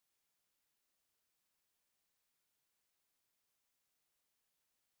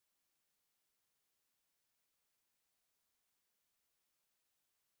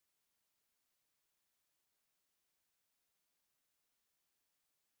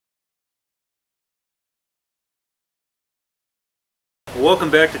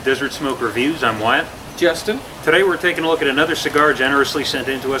Welcome back to Desert Smoke Reviews. I'm Wyatt. Justin. Today we're taking a look at another cigar generously sent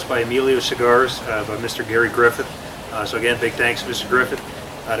in to us by Emilio Cigars by Mr. Gary Griffith. So again, big thanks, Mr. Griffith,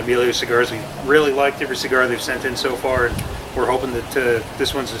 to Emilio Cigars. We really liked every cigar they've sent in so far, and we're hoping that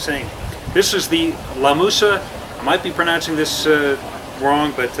this one's the same. This is the Musa, I might be pronouncing this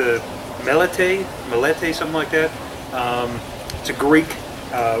wrong, but Melete, something like that. It's a Greek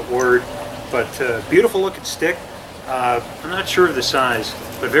word, but beautiful looking stick. I'm not sure of the size,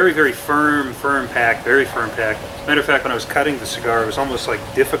 but very, very firm pack, very firm pack. As a matter of fact, when I was cutting the cigar, it was almost like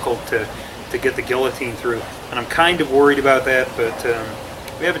difficult to get the guillotine through, and I'm kind of worried about that, but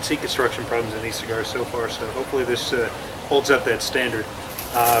we haven't seen construction problems in these cigars so far, so hopefully this holds up that standard.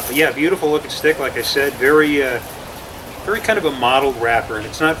 But yeah, beautiful looking stick, like I said, very kind of a mottled wrapper, and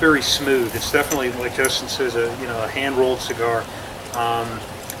it's not very smooth. It's definitely, like Justin says, a hand-rolled cigar.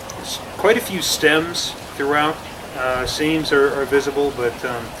 There's quite a few stems throughout. Seams are visible, but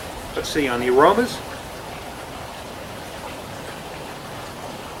let's see, on the aromas,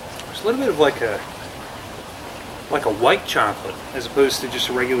 there's a little bit of like a white chocolate as opposed to just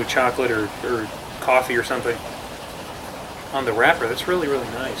a regular chocolate or coffee or something on the wrapper. That's really, really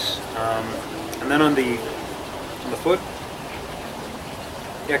nice. And then on the foot,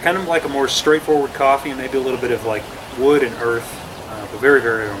 yeah, kind of like a more straightforward coffee and maybe a little bit of like wood and earth, but very,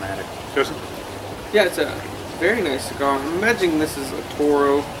 very aromatic. Justin? Yeah, it's a very nice cigar. I'm imagining this is a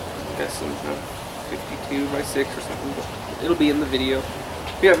Toro, I guess 52 by 6 or something, but it'll be in the video.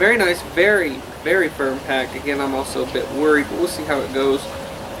 Yeah, very nice, very, very firm pack. Again, I'm also a bit worried, but we'll see how it goes.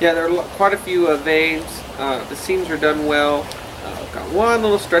 Yeah, there are quite a few veins. The seams are done well. Got one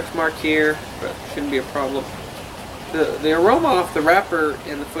little stretch mark here, but shouldn't be a problem. The aroma off the wrapper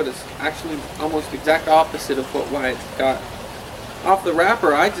and the foot is actually almost the exact opposite of what Wyatt got. Off the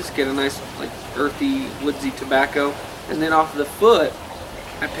wrapper, I just get a nice, like, earthy, woodsy tobacco, and then off the foot,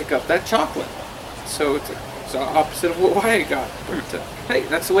 I pick up that chocolate. So it's the opposite of what Wyatt got. But hey,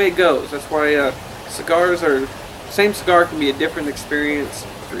 that's the way it goes. That's why cigars are, same cigar can be a different experience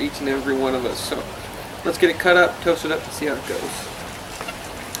for each and every one of us. So let's get it cut up, toast it up, and see how it goes.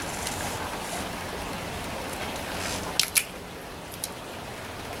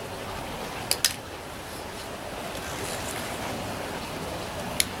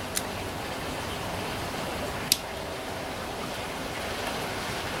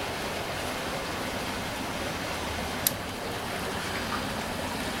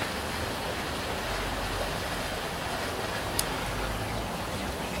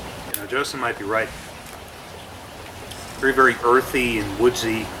 Justin might be right. Very, very earthy and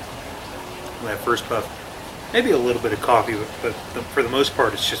woodsy in that first puff. Maybe a little bit of coffee, but for the most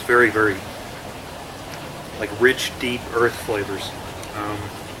part, it's just very, very like rich, deep earth flavors.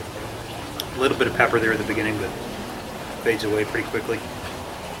 A little bit of pepper there at the beginning, but fades away pretty quickly.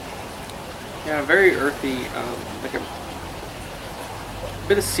 Yeah, very earthy, like a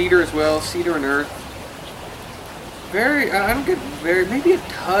bit of cedar as well, cedar and earth. Very, I don't get very, maybe a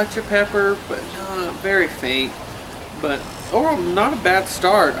touch of pepper, but not very faint. But overall, not a bad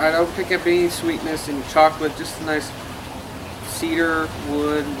start. I don't pick up any sweetness, any chocolate, just a nice cedar,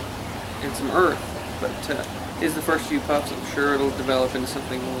 wood, and some earth. But is the first few puffs. I'm sure it'll develop into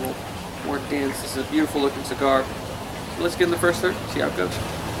something a little more dense. This is a beautiful looking cigar. So let's get in the first third, see how it goes.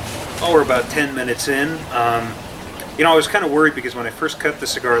 Oh, we're about 10 minutes in. You know, I was kind of worried because when I first cut the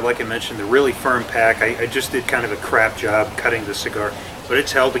cigar, like I mentioned, the really firm pack, I just did kind of a crap job cutting the cigar, but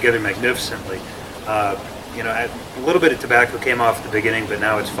it's held together magnificently. You know, a little bit of tobacco came off at the beginning, but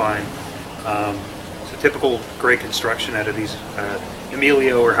now it's fine. It's a typical great construction out of these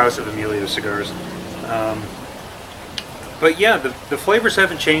Emilio or House of Emilio cigars. But yeah, the flavors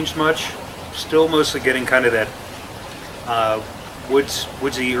haven't changed much. Still mostly getting kind of that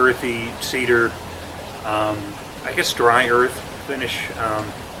woodsy, earthy, cedar, I guess dry earth finish.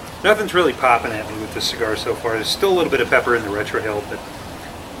 Nothing's really popping at me with this cigar so far. There's still a little bit of pepper in the retrohale, but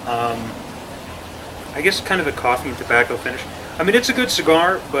I guess kind of a coffee and tobacco finish. I mean, it's a good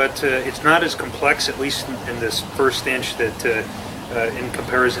cigar, but it's not as complex, at least in this first inch, that in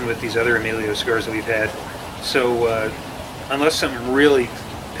comparison with these other Emilio cigars that we've had. So unless something really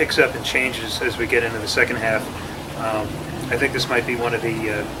picks up and changes as we get into the second half, I think this might be one of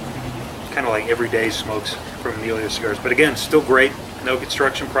the kind of like everyday smokes from Emilio cigars. But again, still great, no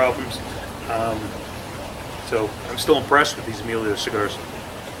construction problems. So I'm still impressed with these Emilio cigars.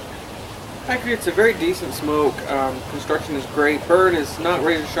 I agree, it's a very decent smoke. Construction is great. Burn is not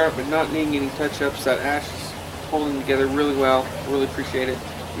razor sharp, but not needing any touch-ups. That ash is holding together really well. Really appreciate it.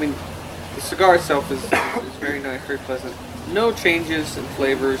 I mean, the cigar itself is very nice, very pleasant. No changes in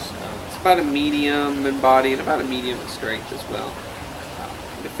flavors. It's about a medium in body and about a medium in strength as well.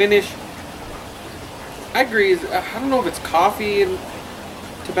 The finish, I agree. I don't know if it's coffee and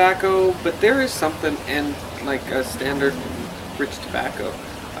tobacco, but there is something in like a standard rich tobacco.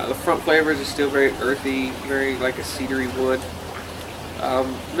 The front flavors are still very earthy, very like a cedary wood.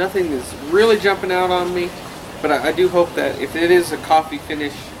 Nothing is really jumping out on me, but I do hope that if it is a coffee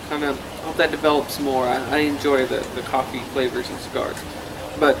finish, kind of hope that develops more. I enjoy the coffee flavors in cigars.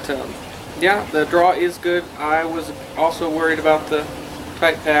 But yeah, the draw is good. I was also worried about the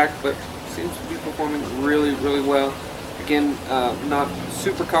tight pack, but seems to be performing really, really well. Again, not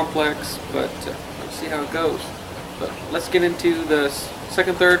super complex, but let's see how it goes. But let's get into the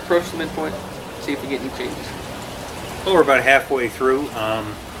second, third, approach the midpoint, see if we get any changes. Well, we're about halfway through.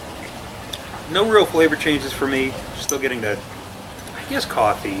 No real flavor changes for me. Still getting that, I guess,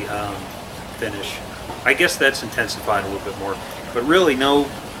 coffee finish. I guess that's intensified a little bit more. But really, no,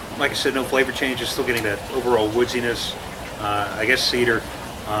 like I said, no flavor changes. Still getting that overall woodsiness. I guess cedar.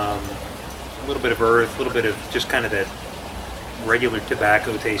 A little bit of earth, a little bit of just kind of that regular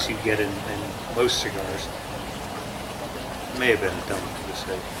tobacco taste you get in most cigars. May have been a dumb thing to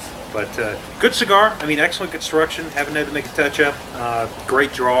say. But good cigar. I mean, excellent construction. Haven't had to make a touch-up.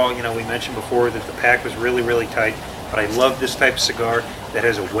 Great draw. You know, we mentioned before that the pack was really, really tight. But I love this type of cigar that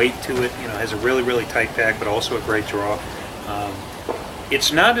has a weight to it. You know, has a really, really tight pack, but also a great draw.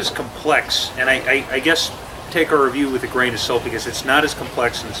 It's not as complex, and I guess take our review with a grain of salt because it's not as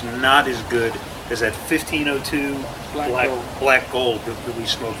complex and it's not as good as that 1502 black gold that we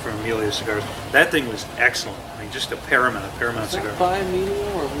smoked from Emilio Cigars. That thing was excellent. I mean, just a paramount cigar. That by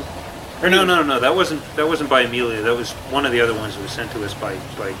Emilio or no, that wasn't by Emilio. That was one of the other ones that was sent to us by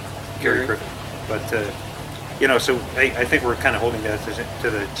Gary Griffith. But you know, so I think we're kind of holding that to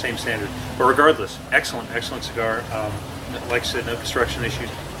the same standard. But regardless, excellent cigar. Like I said, no construction issues.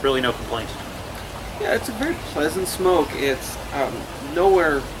 Really, no complaints. Yeah, it's a very pleasant smoke. It's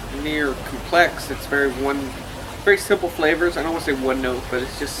nowhere near complex. It's very simple flavors. I don't want to say one note, but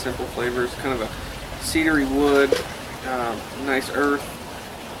it's just simple flavors. Kind of a cedary wood, nice earth,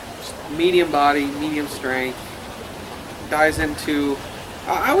 medium body, medium strength. Dives into,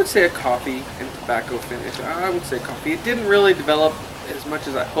 I would say, a coffee and tobacco finish. I would say coffee. It didn't really develop as much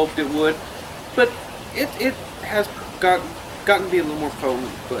as I hoped it would, but it has gotten to be a little more potent.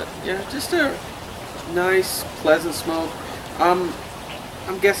 But yeah, just a nice, pleasant smoke.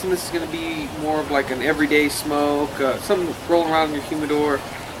 I'm guessing this is going to be more of like an everyday smoke, something rolling around in your humidor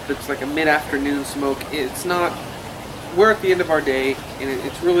that's like a mid-afternoon smoke. It's not, we're at the end of our day, and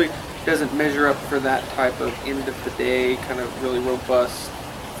it really doesn't measure up for that type of end of the day, kind of really robust,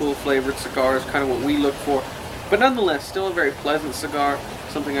 full flavored cigars, kind of what we look for. But nonetheless, still a very pleasant cigar,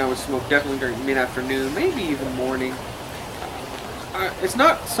 something I would smoke definitely during mid-afternoon, maybe even morning. It's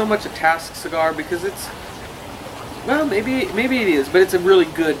not so much a task cigar because it's, well, maybe it is, but it's a really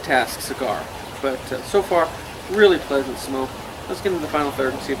good task cigar. But so far, really pleasant smoke. Let's get into the final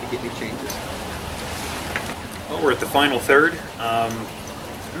third and see if we get any changes. Well, we're at the final third.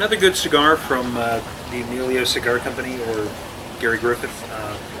 Another good cigar from the Emilio Cigar Company, or Gary Griffith.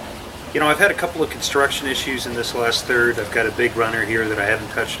 You know, I've had a couple of construction issues in this last third. I've got a big runner here that I haven't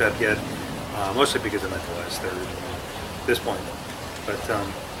touched up yet, mostly because I'm at the last third at this point. But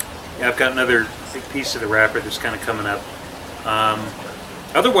yeah, I've got another big piece of the wrapper that's kind of coming up.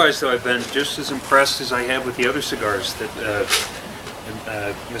 Otherwise, though, I've been just as impressed as I have with the other cigars that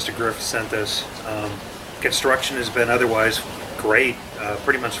Mr. Griffith sent us. Construction has been otherwise great,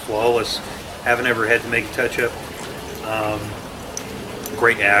 pretty much flawless. Haven't ever had to make a touch-up.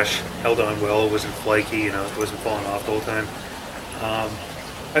 Great ash, held on well, it wasn't flaky, you know, it wasn't falling off the whole time.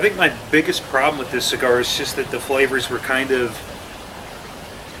 I think my biggest problem with this cigar is just that the flavors were kind of,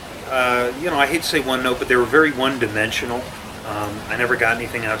 you know, I hate to say one note, but they were very one-dimensional. I never got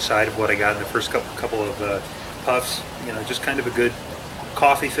anything outside of what I got in the first couple of puffs. You know, just kind of a good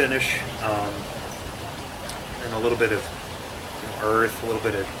coffee finish, and a little bit of earth, a little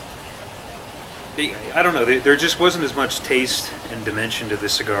bit of, I don't know, there just wasn't as much taste and dimension to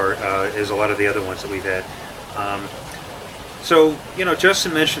this cigar as a lot of the other ones that we've had. So, you know,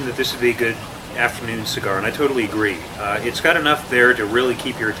 Justin mentioned that this would be a good afternoon cigar, and I totally agree. It's got enough there to really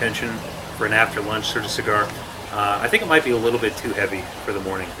keep your attention for an after lunch sort of cigar. I think it might be a little bit too heavy for the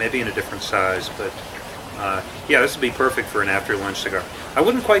morning, maybe in a different size, but yeah, this would be perfect for an after lunch cigar. I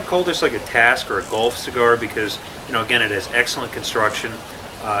wouldn't quite call this like a task or a golf cigar because, you know, again, it has excellent construction,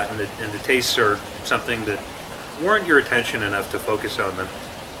 and the tastes are something that warrant your attention enough to focus on them.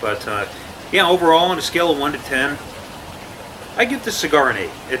 But yeah, overall, on a scale of 1 to 10, I give this cigar an 8.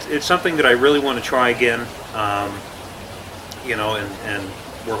 It's something that I really want to try again, you know, and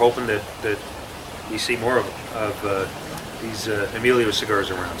we're hoping that we see more of these Emilio cigars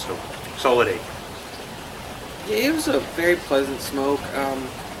around. So solid 8. Yeah, it was a very pleasant smoke,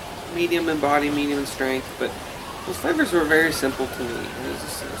 medium in body, medium in strength, but those flavors were very simple to me. It was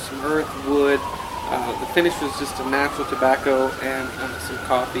just some earth, wood. The finish was just a natural tobacco and some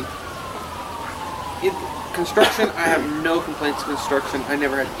coffee. Construction, I have no complaints with construction. I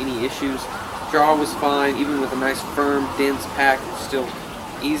never had any issues. Draw was fine, even with a nice firm, dense pack. It was still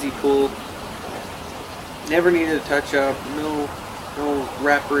easy pull. Never needed a touch up. No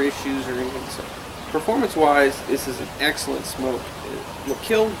wrapper issues or anything. So, performance-wise, this is an excellent smoke. What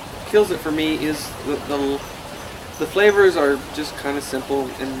kills it for me is the flavors are just kind of simple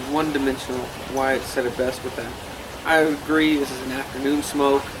and one-dimensional. Wyatt said it best with that. I agree. This is an afternoon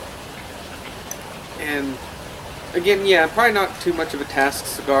smoke. And again, yeah, probably not too much of a task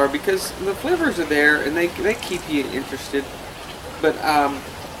cigar because the flavors are there and they keep you interested. But I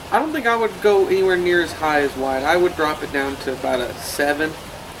don't think I would go anywhere near as high as Wyatt. I would drop it down to about a 7.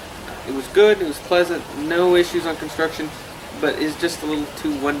 It was good, it was pleasant, no issues on construction, but it's just a little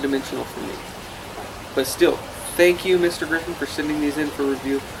too one-dimensional for me. But still, thank you, Mr. Griffin, for sending these in for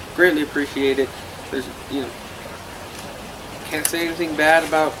review. Greatly appreciate it. There's, can't say anything bad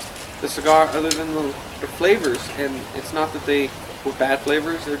about the cigar other than the flavors, and it's not that they were bad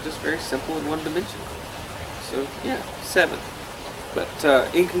flavors, they're just very simple and one-dimensional. So yeah, 7.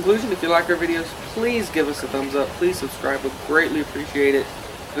 But in conclusion, if you like our videos, please give us a thumbs up, please subscribe, we'd greatly appreciate it.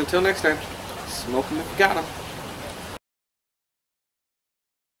 And until next time, smoke 'em if you got 'em.